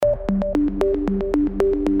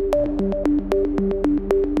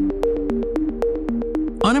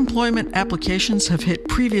Unemployment applications have hit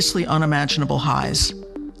previously unimaginable highs.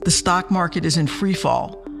 The stock market is in free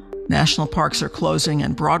fall. National parks are closing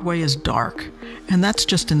and Broadway is dark. And that's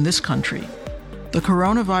just in this country. The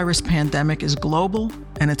coronavirus pandemic is global,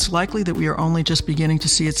 and it's likely that we are only just beginning to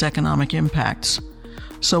see its economic impacts.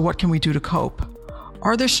 So what can we do to cope?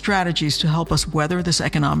 Are there strategies to help us weather this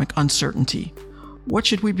economic uncertainty? What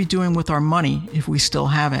should we be doing with our money if we still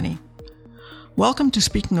have any? Welcome to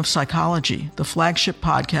Speaking of Psychology, the flagship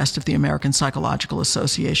podcast of the American Psychological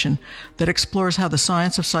Association that explores how the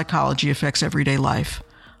science of psychology affects everyday life.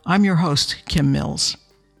 I'm your host, Kim Mills.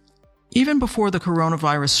 Even before the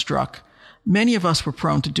coronavirus struck, many of us were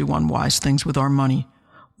prone to do unwise things with our money.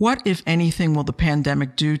 What, if anything, will the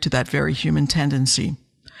pandemic do to that very human tendency?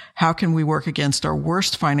 How can we work against our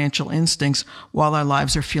worst financial instincts while our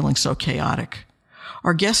lives are feeling so chaotic?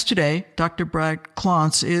 Our guest today, Dr. Brad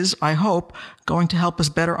Klontz, is, I hope, going to help us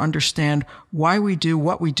better understand why we do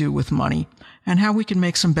what we do with money and how we can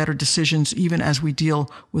make some better decisions even as we deal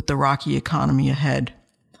with the rocky economy ahead.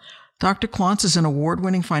 Dr. Klontz is an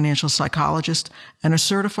award-winning financial psychologist and a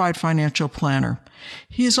certified financial planner.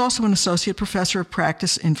 He is also an associate professor of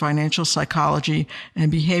practice in financial psychology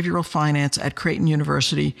and behavioral finance at Creighton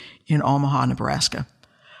University in Omaha, Nebraska.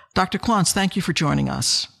 Dr. Klontz, thank you for joining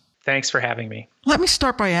us. Thanks for having me. Let me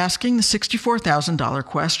start by asking the $64,000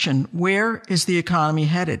 question. Where is the economy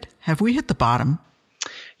headed? Have we hit the bottom?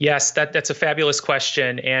 Yes, that's a fabulous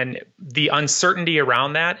question. And the uncertainty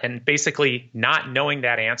around that and basically not knowing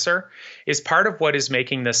that answer is part of what is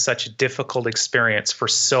making this such a difficult experience for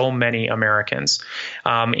so many Americans.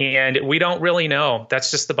 And we don't really know.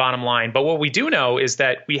 That's just the bottom line. But what we do know is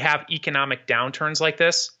that we have economic downturns like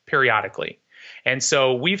this periodically. And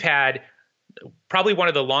so we've had probably one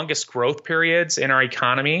of the longest growth periods in our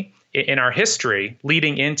economy in our history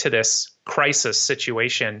leading into this crisis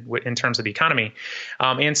situation in terms of the economy.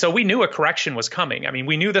 And so we knew a correction was coming. I mean,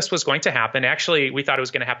 we knew this was going to happen. Actually, we thought it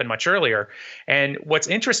was going to happen much earlier. And what's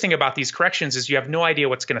interesting about these corrections is you have no idea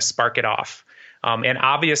what's going to spark it off. And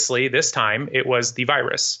obviously, this time it was the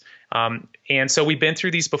virus. And so we've been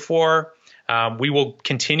through these before. We will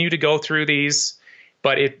continue to go through these.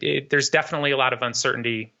 But there's definitely a lot of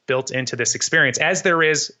uncertainty built into this experience, as there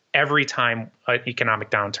is every time an economic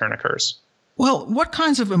downturn occurs. Well, what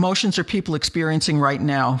kinds of emotions are people experiencing right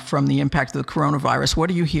now from the impact of the coronavirus? What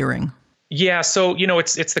are you hearing? Yeah, so,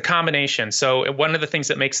 it's the combination. So one of the things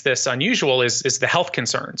that makes this unusual is the health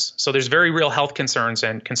concerns. So there's very real health concerns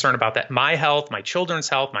and concern about that. My health, my children's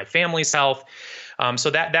health, my family's health. So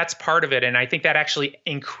that's part of it. And I think that actually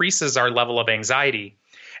increases our level of anxiety.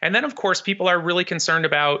 And then, of course, people are really concerned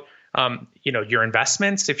about, your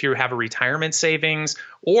investments, if you have a retirement savings,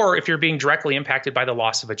 or if you're being directly impacted by the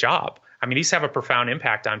loss of a job. I mean, these have a profound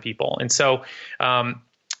impact on people. And so,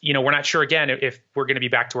 we're not sure, again, if we're going to be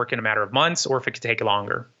back to work in a matter of months or if it could take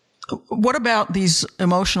longer. What about these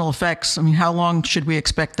emotional effects? I mean, how long should we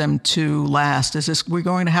expect them to last? We're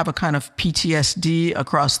going to have a kind of PTSD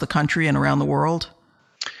across the country and around the world?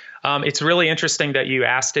 It's really interesting that you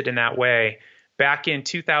asked it in that way. Back in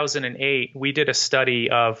 2008, we did a study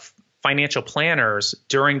of financial planners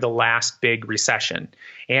during the last big recession.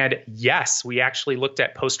 And yes, we actually looked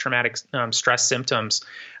at post-traumatic stress symptoms.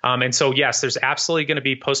 And so, yes, there's absolutely going to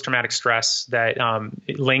be post-traumatic stress that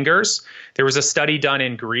lingers. There was a study done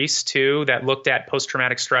in Greece, too, that looked at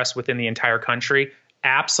post-traumatic stress within the entire country.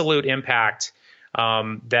 Absolute impact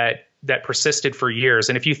that persisted for years.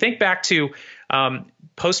 And if you think back to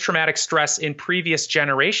post-traumatic stress in previous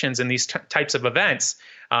generations in these types of events,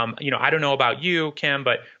 I don't know about you, Kim,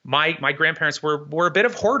 but my grandparents were a bit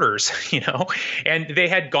of hoarders, and they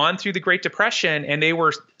had gone through the Great Depression and they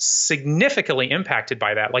were significantly impacted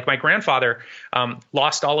by that. Like my grandfather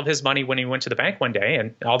lost all of his money when he went to the bank one day,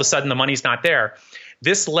 and all of a sudden the money's not there.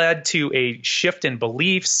 This led to a shift in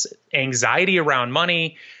beliefs, anxiety around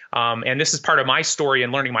money. And this is part of my story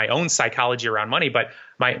and learning my own psychology around money. But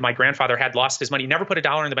my grandfather had lost his money, never put a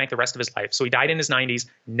dollar in the bank the rest of his life. So he died in his 90s,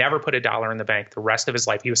 never put a dollar in the bank the rest of his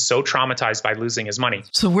life. He was so traumatized by losing his money.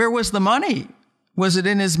 So where was the money? Was it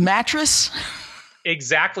in his mattress?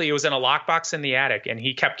 Exactly. It was in a lockbox in the attic, and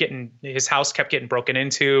his house kept getting broken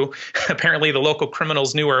into. Apparently the local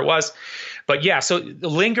criminals knew where it was. But yeah, so the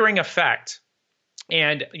lingering effect.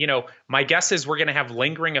 And, my guess is we're going to have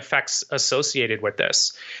lingering effects associated with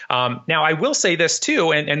this. Now, I will say this,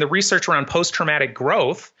 too, and the research around post-traumatic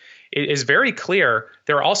growth is very clear.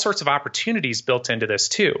 There are all sorts of opportunities built into this,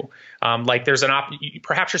 too. Like there's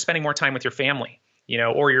perhaps you're spending more time with your family,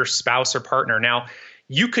 or your spouse or partner. Now,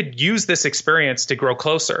 you could use this experience to grow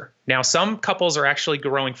closer. Now, some couples are actually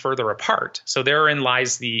growing further apart. So therein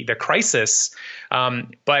lies the crisis.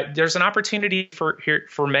 But there's an opportunity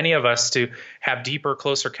for many of us to have deeper,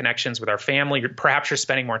 closer connections with our family. Perhaps you're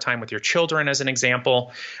spending more time with your children, as an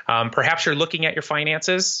example. Perhaps you're looking at your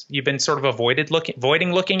finances. You've been sort of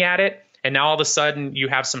avoiding looking at it. And now all of a sudden you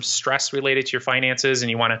have some stress related to your finances,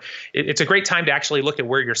 and it's a great time to actually look at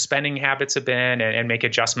where your spending habits have been and make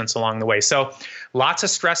adjustments along the way. So lots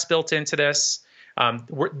of stress built into this.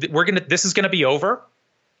 This is going to be over.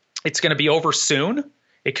 It's going to be over soon.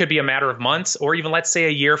 It could be a matter of months, or even let's say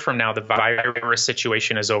a year from now, the virus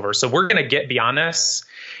situation is over. So we're going to get beyond this.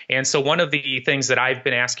 And so one of the things that I've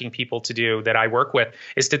been asking people to do that I work with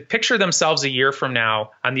is to picture themselves a year from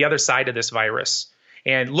now on the other side of this virus.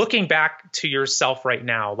 And looking back to yourself right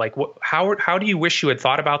now, like how do you wish you had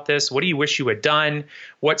thought about this? What do you wish you had done?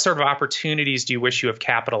 What sort of opportunities do you wish you have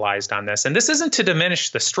capitalized on this? And this isn't to diminish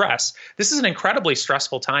the stress. This is an incredibly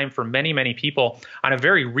stressful time for many, many people on a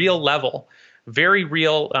very real level, very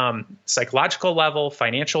real psychological level,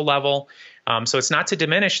 financial level. So it's not to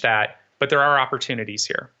diminish that, but there are opportunities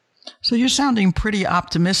here. So you're sounding pretty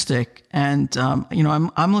optimistic. And,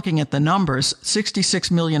 I'm looking at the numbers.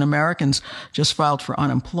 66 million Americans just filed for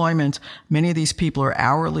unemployment. Many of these people are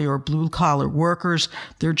hourly or blue collar workers.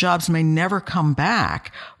 Their jobs may never come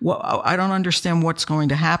back. Well, I don't understand what's going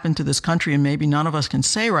to happen to this country, and maybe none of us can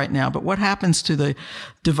say right now, but what happens to the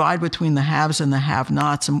divide between the haves and the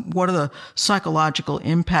have-nots, and what are the psychological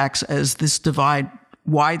impacts as this divide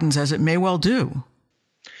widens, as it may well do?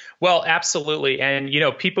 Well, absolutely. And,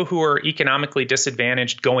 people who are economically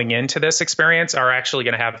disadvantaged going into this experience are actually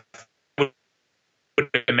going to have, I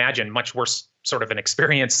would imagine, much worse sort of an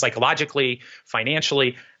experience psychologically,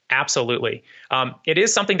 financially. Absolutely. It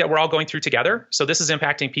is something that we're all going through together. So this is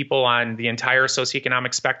impacting people on the entire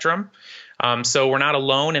socioeconomic spectrum. So we're not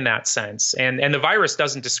alone in that sense. And the virus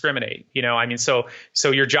doesn't discriminate,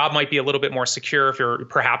 so your job might be a little bit more secure if you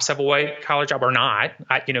perhaps have a white collar job or not.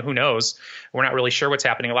 Who knows? We're not really sure what's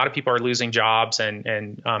happening. A lot of people are losing jobs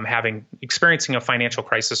and experiencing a financial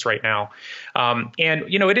crisis right now.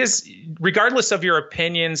 It is, regardless of your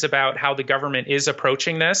opinions about how the government is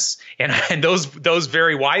approaching this, and those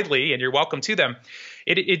vary widely, and you're welcome to them.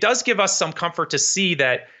 It does give us some comfort to see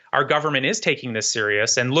that our government is taking this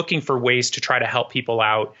serious and looking for ways to try to help people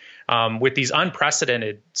out with these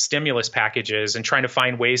unprecedented stimulus packages and trying to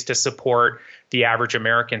find ways to support the average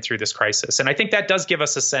American through this crisis. And I think that does give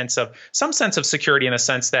us some sense of security, in the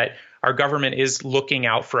sense that our government is looking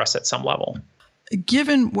out for us at some level.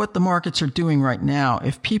 Given what the markets are doing right now,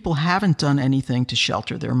 if people haven't done anything to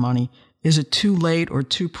shelter their money, is it too late or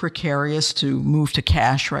too precarious to move to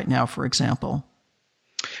cash right now, for example?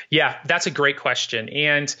 Yeah, that's a great question.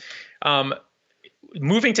 And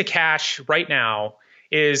moving to cash right now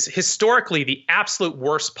is historically the absolute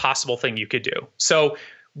worst possible thing you could do. So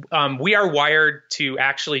we are wired to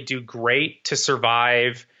actually do great to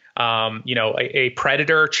survive, a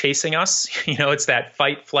predator chasing us. It's that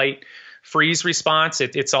fight, flight, freeze response.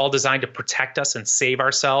 It's all designed to protect us and save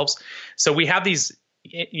ourselves. So we have these,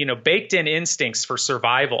 baked in instincts for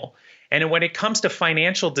survival. And when it comes to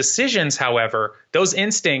financial decisions, however, those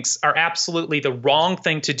instincts are absolutely the wrong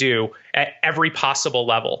thing to do at every possible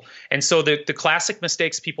level. And so the classic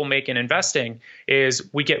mistakes people make in investing is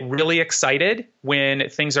we get really excited when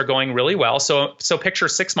things are going really well. So picture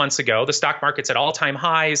 6 months ago, the stock market's at all-time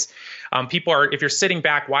highs. If you're sitting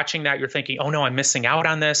back watching that, you're thinking, oh no, I'm missing out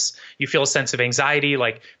on this. You feel a sense of anxiety,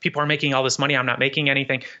 like people are making all this money, I'm not making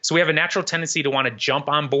anything. So we have a natural tendency to want to jump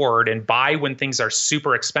on board and buy when things are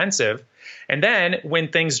super expensive. And then when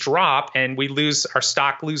things drop and our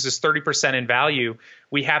stock loses 30% in value,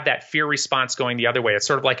 we have that fear response going the other way. It's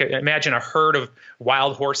sort of like imagine a herd of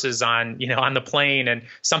wild horses on the plain, and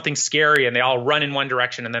something scary, and they all run in one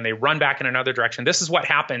direction and then they run back in another direction. This is what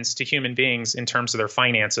happens to human beings in terms of their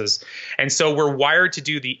finances. And so we're wired to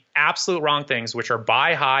do the absolute wrong things, which are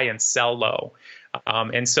buy high and sell low.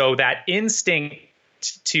 And so that instinct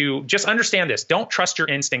to just understand this, don't trust your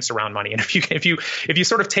instincts around money. And if you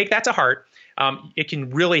sort of take that to heart, it can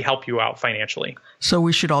really help you out financially. So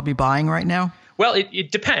we should all be buying right now? Well,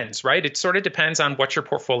 it depends, right? It sort of depends on what your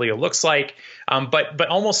portfolio looks like. But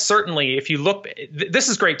almost certainly, if you look, this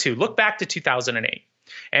is great too. Look back to 2008.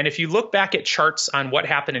 And if you look back at charts on what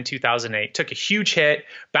happened in 2008, took a huge hit,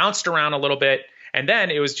 bounced around a little bit, and then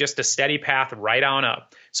it was just a steady path right on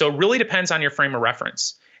up. So it really depends on your frame of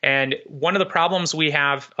reference. And one of the problems we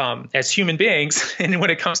have as human beings, and when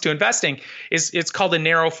it comes to investing, is it's called a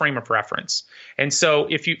narrow frame of reference. And so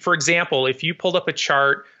for example, if you pulled up a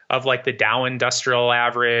chart of like the Dow Industrial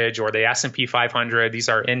Average or the S&P 500. These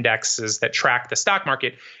are indexes that track the stock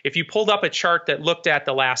market. If you pulled up a chart that looked at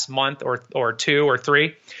the last month or two or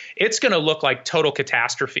three, it's going to look like total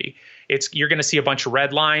catastrophe. You're going to see a bunch of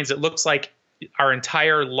red lines. It looks like our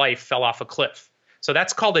entire life fell off a cliff. So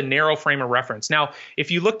that's called a narrow frame of reference. Now,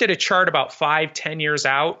 if you looked at a chart about 5-10 years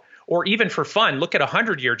out, or even for fun, look at a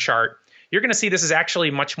 100-year chart, you're going to see this is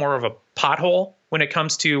actually much more of a pothole when it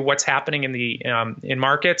comes to what's happening in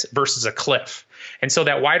markets versus a cliff. And so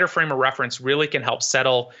that wider frame of reference really can help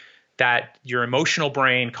settle that your emotional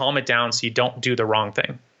brain, calm it down so you don't do the wrong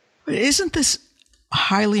thing. Isn't this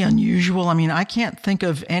highly unusual? I mean, I can't think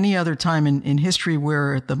of any other time in history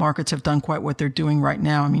where the markets have done quite what they're doing right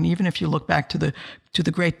now. I mean, even if you look back to the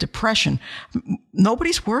Great Depression,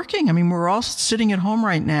 nobody's working. I mean, we're all sitting at home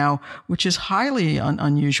right now, which is highly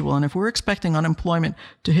unusual. And if we're expecting unemployment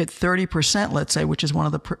to hit 30%, let's say, which is one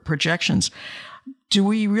of the projections, do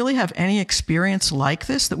we really have any experience like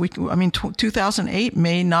this? 2008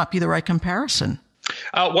 may not be the right comparison.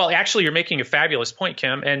 Well, actually, you're making a fabulous point,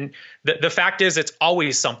 Kim. And the fact is, it's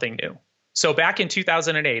always something new. So back in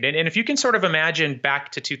 2008, and if you can sort of imagine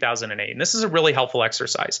back to 2008, and this is a really helpful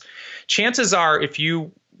exercise, chances are if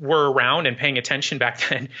you were around and paying attention back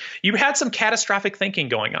then, you had some catastrophic thinking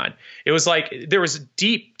going on. It was like there was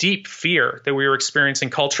deep, deep fear that we were experiencing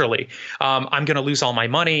culturally. I'm going to lose all my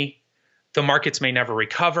money. The markets may never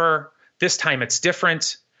recover. This time it's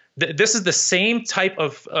different. This is the same type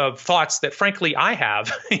of thoughts that, frankly, I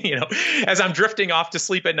have, as I'm drifting off to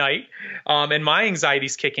sleep at night, and my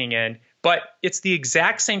anxiety's kicking in. But it's the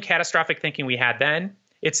exact same catastrophic thinking we had then.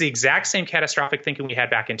 It's the exact same catastrophic thinking we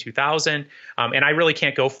had back in 2000. And I really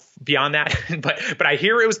can't go beyond that. but I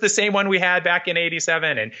hear it was the same one we had back in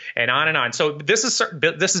 87 and on and on. So this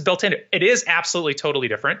is built in. It is absolutely totally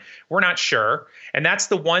different. We're not sure. And that's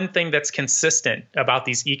the one thing that's consistent about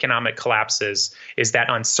these economic collapses is that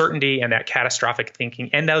uncertainty and that catastrophic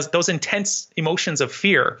thinking and those intense emotions of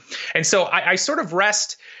fear. And so I sort of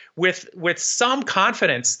rest with some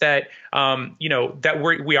confidence that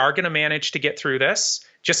we are going to manage to get through this,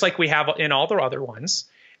 just like we have in all the other ones.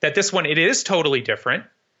 That this one, it is totally different.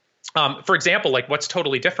 For example, like what's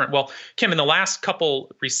totally different? Well, Kim, in the last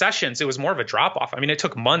couple recessions, it was more of a drop off. I mean, it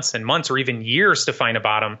took months and months or even years to find a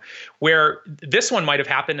bottom, where this one might have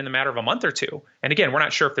happened in the matter of a month or two. And again, we're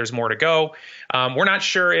not sure if there's more to go. We're not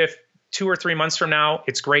sure if 2 or 3 months from now,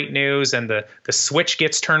 it's great news and the switch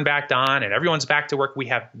gets turned back on and everyone's back to work. We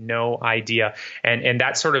have no idea. And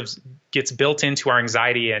that sort of gets built into our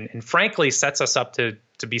anxiety and frankly sets us up to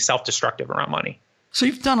be self-destructive around money. So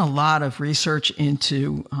you've done a lot of research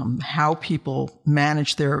into how people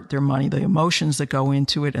manage their money, the emotions that go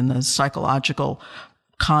into it, and the psychological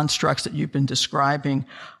constructs that you've been describing.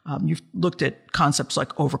 You've looked at concepts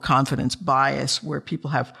like overconfidence bias, where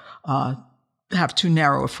people have too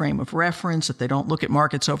narrow a frame of reference, that they don't look at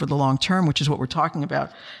markets over the long term, which is what we're talking about,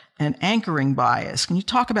 and anchoring bias. Can you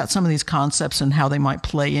talk about some of these concepts and how they might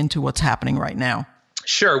play into what's happening right now?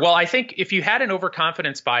 Sure. Well, I think if you had an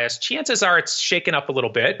overconfidence bias, chances are it's shaken up a little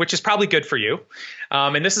bit, which is probably good for you.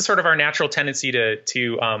 And this is sort of our natural tendency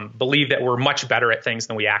to believe that we're much better at things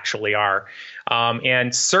than we actually are.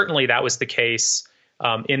 And certainly that was the case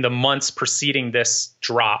in the months preceding this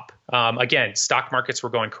drop. Again, stock markets were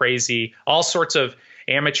going crazy, all sorts of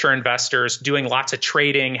amateur investors doing lots of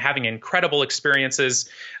trading, having incredible experiences,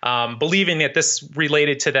 believing that this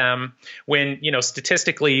related to them when,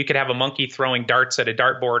 statistically you could have a monkey throwing darts at a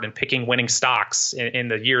dartboard and picking winning stocks in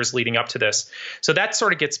the years leading up to this. So that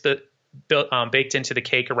sort of gets baked into the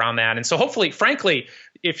cake around that. And so hopefully, frankly,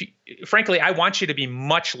 I want you to be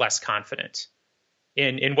much less confident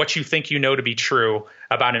in what you think to be true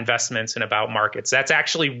about investments and about markets. That's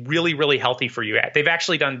actually really, really healthy for you. They've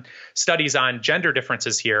actually done studies on gender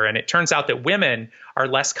differences here, and it turns out that women are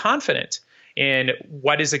less confident in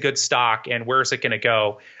what is a good stock and where is it going to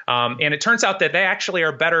go. And it turns out that they actually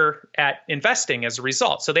are better at investing as a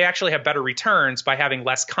result. So they actually have better returns by having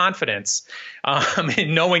less confidence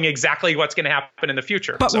in knowing exactly what's going to happen in the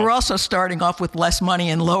future. But we're also starting off with less money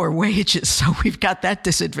and lower wages, so we've got that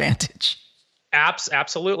disadvantage.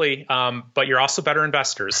 Absolutely. But you're also better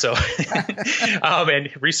investors. So, and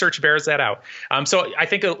research bears that out. So I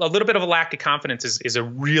think a little bit of a lack of confidence is a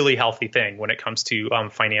really healthy thing when it comes to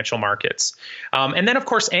financial markets. And then, of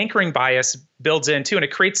course, anchoring bias builds in too, and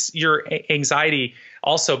it creates your anxiety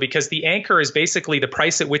also because the anchor is basically the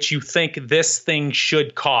price at which you think this thing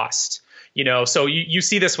should cost. So you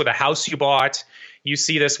see this with a house you bought. You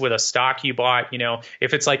see this with a stock you bought.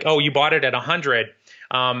 If it's like, oh, you bought it at 100.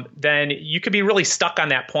 then you could be really stuck on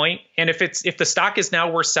that point. And if the stock is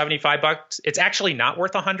now worth $75, it's actually not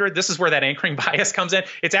worth 100. This is where that anchoring bias comes in.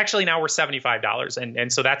 It's actually now worth $75.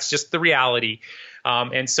 And so that's just the reality.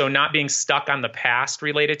 And so not being stuck on the past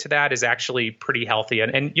related to that is actually pretty healthy.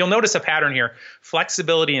 And you'll notice a pattern here.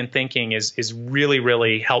 Flexibility in thinking is really,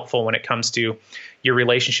 really helpful when it comes to your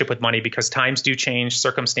relationship with money, because times do change,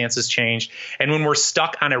 circumstances change. And when we're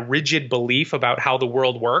stuck on a rigid belief about how the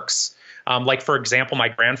world works, like, for example, my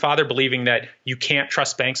grandfather believing that you can't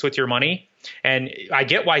trust banks with your money. And I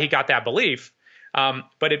get why he got that belief.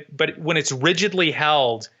 But when it's rigidly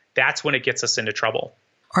held, that's when it gets us into trouble.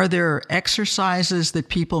 Are there exercises that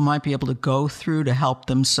people might be able to go through to help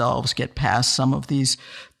themselves get past some of these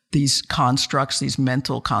constructs, these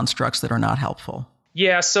mental constructs that are not helpful?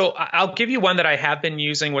 Yeah, so I'll give you one that I have been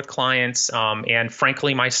using with clients, and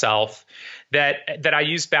frankly myself, that I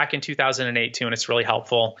used back in 2008 too, and it's really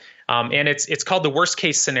helpful. And it's called the worst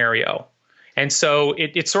case scenario. And so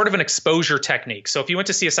it's sort of an exposure technique. So if you went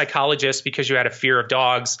to see a psychologist because you had a fear of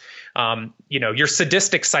dogs, your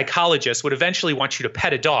sadistic psychologist would eventually want you to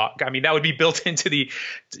pet a dog. I mean, that would be built into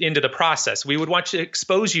the process. We would want to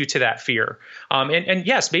expose you to that fear. And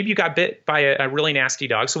yes, maybe you got bit by a really nasty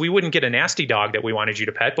dog. So we wouldn't get a nasty dog that we wanted you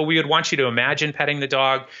to pet, but we would want you to imagine petting the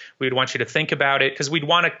dog. We would want you to think about it because we'd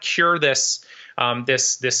want to cure this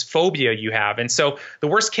phobia you have. And so the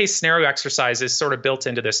worst case scenario exercise is sort of built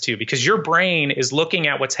into this too, because your brain is looking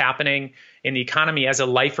at what's happening in the economy as a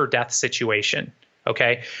life or death situation.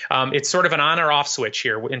 Okay. It's sort of an on or off switch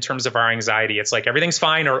here in terms of our anxiety. It's like everything's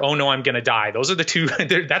fine or, oh no, I'm going to die. Those are the two.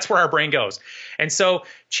 That's where our brain goes. And so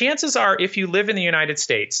chances are, if you live in the United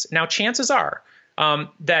States, now chances are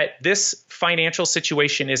that this financial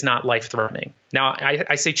situation is not life-threatening. Now,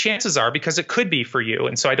 I say chances are because it could be for you,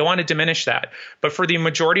 and so I don't want to diminish that. But for the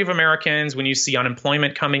majority of Americans, when you see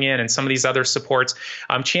unemployment coming in and some of these other supports,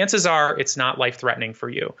 chances are it's not life-threatening for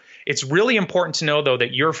you. It's really important to know, though,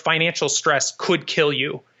 that your financial stress could kill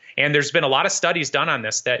you. And there's been a lot of studies done on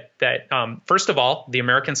this that first of all, the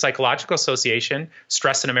American Psychological Association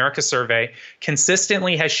Stress in America survey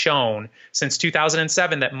consistently has shown since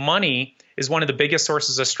 2007 that money is one of the biggest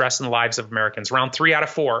sources of stress in the lives of Americans, around 3 out of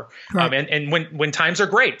 4. Right. And when times are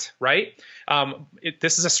great, right?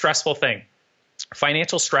 This is a stressful thing.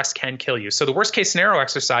 Financial stress can kill you. So the worst case scenario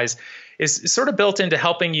exercise is sort of built into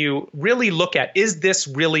helping you really look at, is this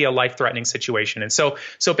really a life-threatening situation? And so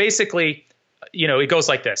basically, it goes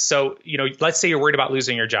like this. So, let's say you're worried about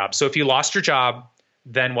losing your job. So if you lost your job,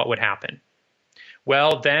 then what would happen?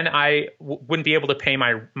 Well, then I wouldn't be able to pay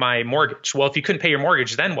my mortgage. Well, if you couldn't pay your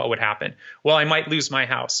mortgage, then what would happen? Well, I might lose my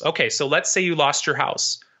house. Okay, so let's say you lost your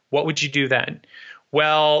house. What would you do then?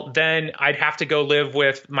 Well, then I'd have to go live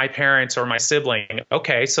with my parents or my sibling.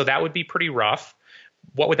 Okay, so that would be pretty rough.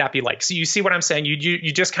 What would that be like? So you see what I'm saying?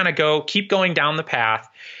 You just kind of keep going down the path.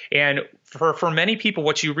 And for many people,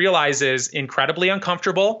 what you realize is incredibly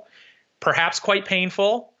uncomfortable, perhaps quite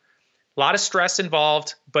painful, a lot of stress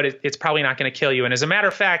involved, but it's probably not going to kill you. And as a matter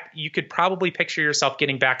of fact, you could probably picture yourself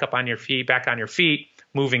getting back on your feet,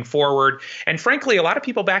 moving forward. And frankly, a lot of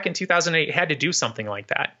people back in 2008 had to do something like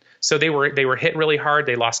that. So they were hit really hard.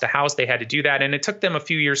 They lost a house. They had to do that. And it took them a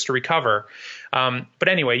few years to recover. But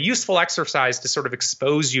anyway, useful exercise to sort of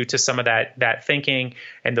expose you to some of that thinking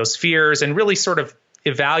and those fears and really sort of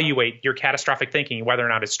evaluate your catastrophic thinking, whether or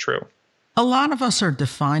not it's true. A lot of us are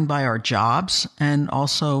defined by our jobs and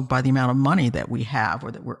also by the amount of money that we have or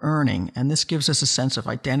that we're earning. And this gives us a sense of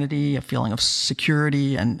identity, a feeling of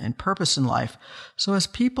security and purpose in life. So as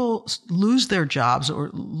people lose their jobs or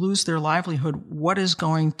lose their livelihood, what is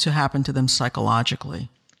going to happen to them psychologically?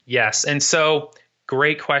 Yes. And so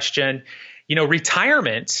great question.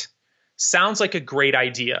 Retirement sounds like a great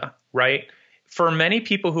idea, right? For many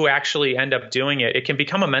people who actually end up doing it, it can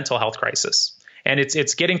become a mental health crisis. And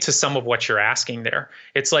it's getting to some of what you're asking there.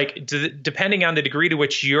 It's like, depending on the degree to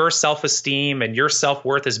which your self-esteem and your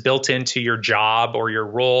self-worth is built into your job or your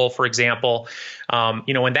role, for example,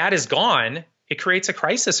 when that is gone, it creates a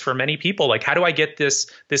crisis for many people. Like, how do I get this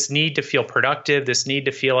need to feel productive, this need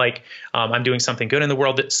to feel like I'm doing something good in the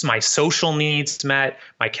world, that's my social needs met,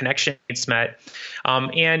 my connection needs met.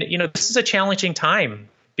 This is a challenging time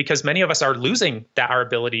because many of us are losing our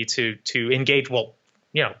ability to engage,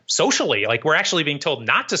 socially. Like, we're actually being told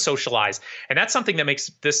not to socialize. And that's something that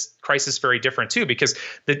makes this crisis very different too, because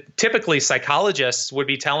typically psychologists would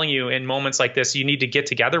be telling you in moments like this, you need to get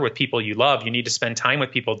together with people you love. You need to spend time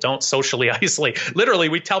with people. Don't socially isolate. Literally,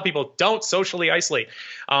 we tell people, don't socially isolate.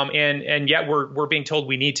 And yet we're being told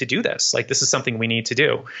we need to do this. Like, this is something we need to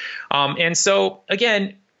do. And so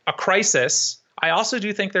again, a crisis, I also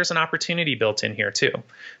do think there's an opportunity built in here too.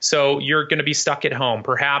 So you're going to be stuck at home,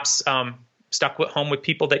 perhaps stuck at home with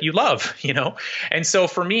people that you love, And so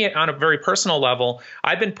for me, on a very personal level,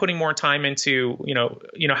 I've been putting more time into,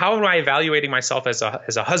 how am I evaluating myself as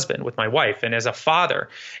a husband with my wife and as a father?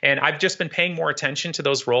 And I've just been paying more attention to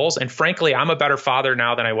those roles. And frankly, I'm a better father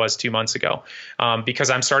now than I was 2 months ago, because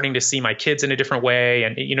I'm starting to see my kids in a different way.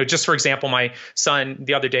 And, just for example, my son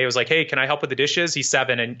the other day was like, hey, can I help with the dishes? He's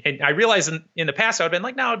 7. And I realized in the past, I would have been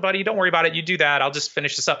like, no, buddy, don't worry about it. You do that. I'll just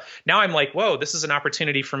finish this up. Now I'm like, whoa, this is an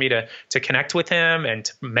opportunity for me to connect with him and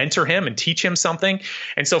to mentor him and teach him something.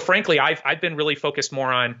 And so frankly, I've been really focused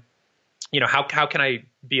more on, how can I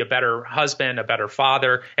be a better husband, a better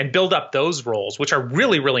father, and build up those roles, which are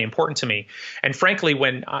really, really important to me. And frankly,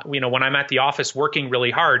 when I'm at the office working really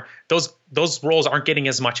hard, those roles aren't getting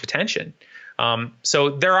as much attention. So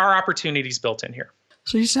there are opportunities built in here.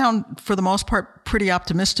 So you sound, for the most part, pretty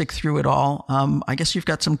optimistic through it all. I guess you've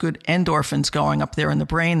got some good endorphins going up there in the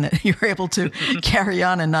brain that you're able to carry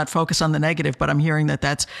on and not focus on the negative. But I'm hearing that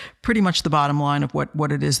that's pretty much the bottom line of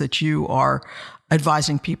what it is that you are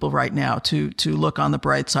advising people right now, to look on the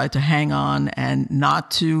bright side, to hang on, and not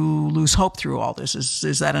to lose hope through all this.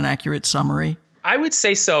 Is that an accurate summary? I would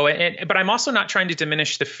say so. But I'm also not trying to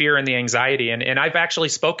diminish the fear and the anxiety. And I've actually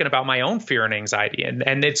spoken about my own fear and anxiety,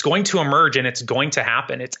 and it's going to emerge and it's going to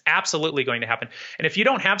happen. It's absolutely going to happen. And if you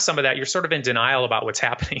don't have some of that, you're sort of in denial about what's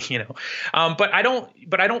happening, But I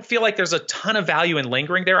don't feel like there's a ton of value in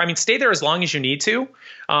lingering there. I mean, stay there as long as you need to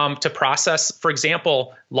process, for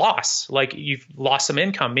example, loss, like you've lost some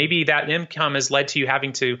income. Maybe that income has led to you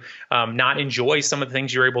having to not enjoy some of the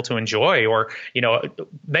things you're able to enjoy, or,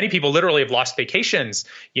 many people literally have lost vacations,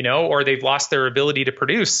 or they've lost their ability to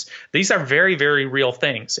produce. These are very, very real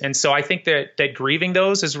things. And so I think that grieving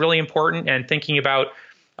those is really important, and thinking about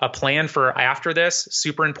a plan for after this,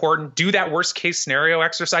 super important. Do that worst case scenario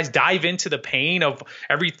exercise, dive into the pain of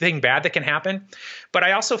everything bad that can happen. But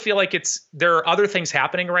I also feel like there are other things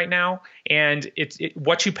happening right now, and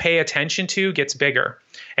what you pay attention to gets bigger.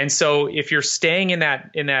 And so if you're staying in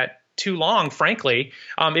that too long, frankly,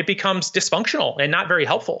 it becomes dysfunctional and not very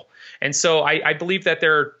helpful. And so I believe that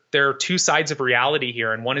there are two sides of reality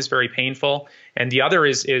here, and one is very painful, and the other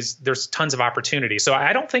is there's tons of opportunity. So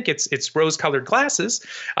I don't think it's rose-colored glasses,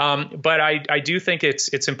 but I do think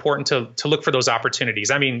it's important to look for those opportunities.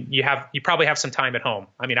 I mean, you probably have some time at home.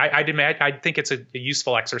 I mean, I think it's a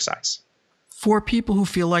useful exercise. For people who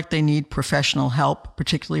feel like they need professional help,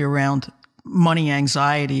 particularly around money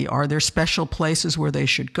anxiety, are there special places where they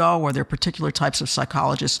should go? Are there particular types of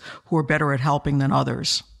psychologists who are better at helping than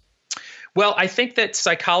others? Well, I think that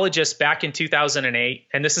psychologists back in 2008,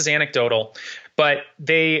 and this is anecdotal, but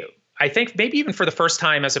I think maybe even for the first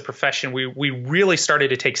time as a profession, we really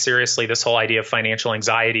started to take seriously this whole idea of financial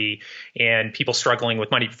anxiety and people struggling with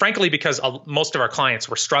money, frankly, because most of our clients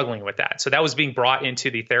were struggling with that. So that was being brought into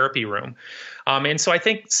the therapy room. And so I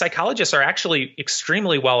think psychologists are actually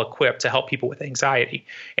extremely well equipped to help people with anxiety.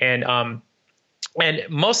 And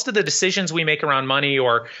most of the decisions we make around money,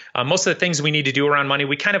 or most of the things we need to do around money,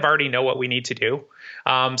 we kind of already know what we need to do.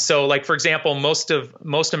 So like, for example,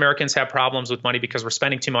 most Americans have problems with money because we're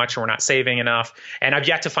spending too much or we're not saving enough. And I've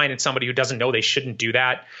yet to find somebody who doesn't know they shouldn't do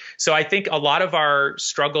that. So I think a lot of our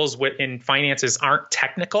struggles in finances aren't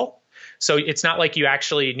technical. So it's not like you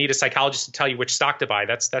actually need a psychologist to tell you which stock to buy.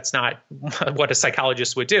 That's not what a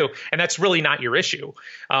psychologist would do. And that's really not your issue.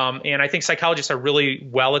 And I think psychologists are really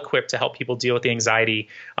well equipped to help people deal with the anxiety.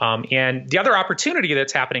 And the other opportunity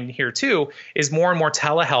that's happening here too is more and more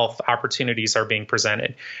telehealth opportunities are being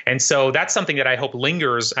presented. And so that's something that I hope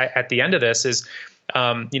lingers at the end of this is,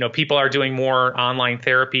 people are doing more online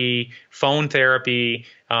therapy, phone therapy,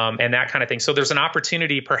 and that kind of thing. So there's an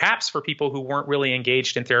opportunity perhaps for people who weren't really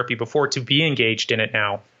engaged in therapy before to be engaged in it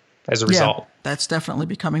now as a result. Yeah, that's definitely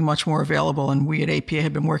becoming much more available. And we at APA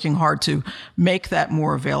have been working hard to make that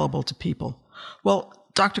more available to people. Well,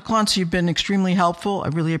 Dr. Klontz, you've been extremely helpful. I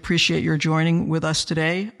really appreciate your joining with us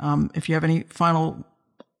today. If you have any final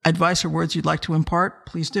advice or words you'd like to impart,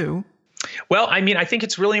 please do. Well, I mean, I think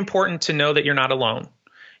it's really important to know that you're not alone.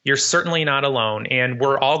 You're certainly not alone. And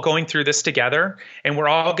we're all going through this together, and we're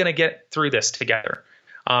all going to get through this together.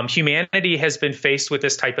 Humanity has been faced with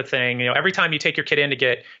this type of thing. Every time you take your kid in to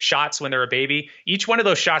get shots when they're a baby, each one of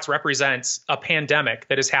those shots represents a pandemic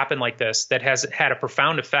that has happened like this, that has had a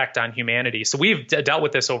profound effect on humanity. So we've dealt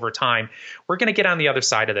with this over time. We're going to get on the other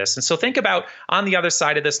side of this. And so think about on the other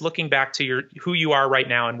side of this, looking back to who you are right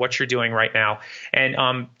now and what you're doing right now.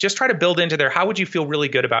 And just try to build into there, how would you feel really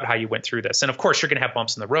good about how you went through this? And of course, you're going to have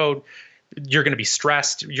bumps in the road. You're going to be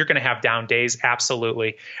stressed. You're going to have down days.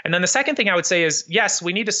 Absolutely. And then the second thing I would say is, yes,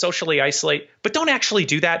 we need to socially isolate, but don't actually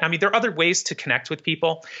do that. I mean, there are other ways to connect with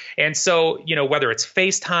people. And so, whether it's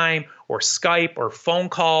FaceTime or Skype or phone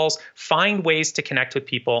calls, find ways to connect with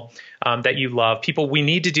people that you love. People, we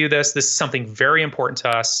need to do this. This is something very important to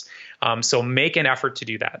us. So make an effort to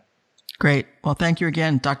do that. Great. Well, thank you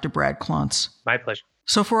again, Dr. Brad Klontz. My pleasure.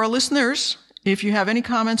 So for our listeners, if you have any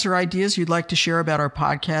comments or ideas you'd like to share about our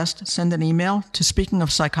podcast, send an email to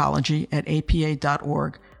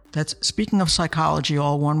speakingofpsychology@apa.org. That's Speaking of Psychology,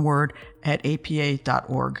 all one word,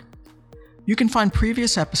 @apa.org. You can find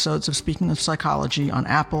previous episodes of Speaking of Psychology on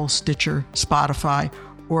Apple, Stitcher, Spotify,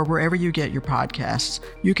 or wherever you get your podcasts.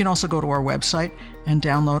 You can also go to our website and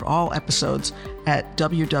download all episodes at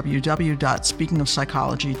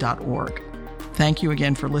www.speakingofpsychology.org. Thank you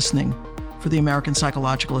again for listening. For the American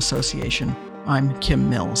Psychological Association, I'm Kim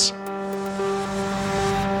Mills.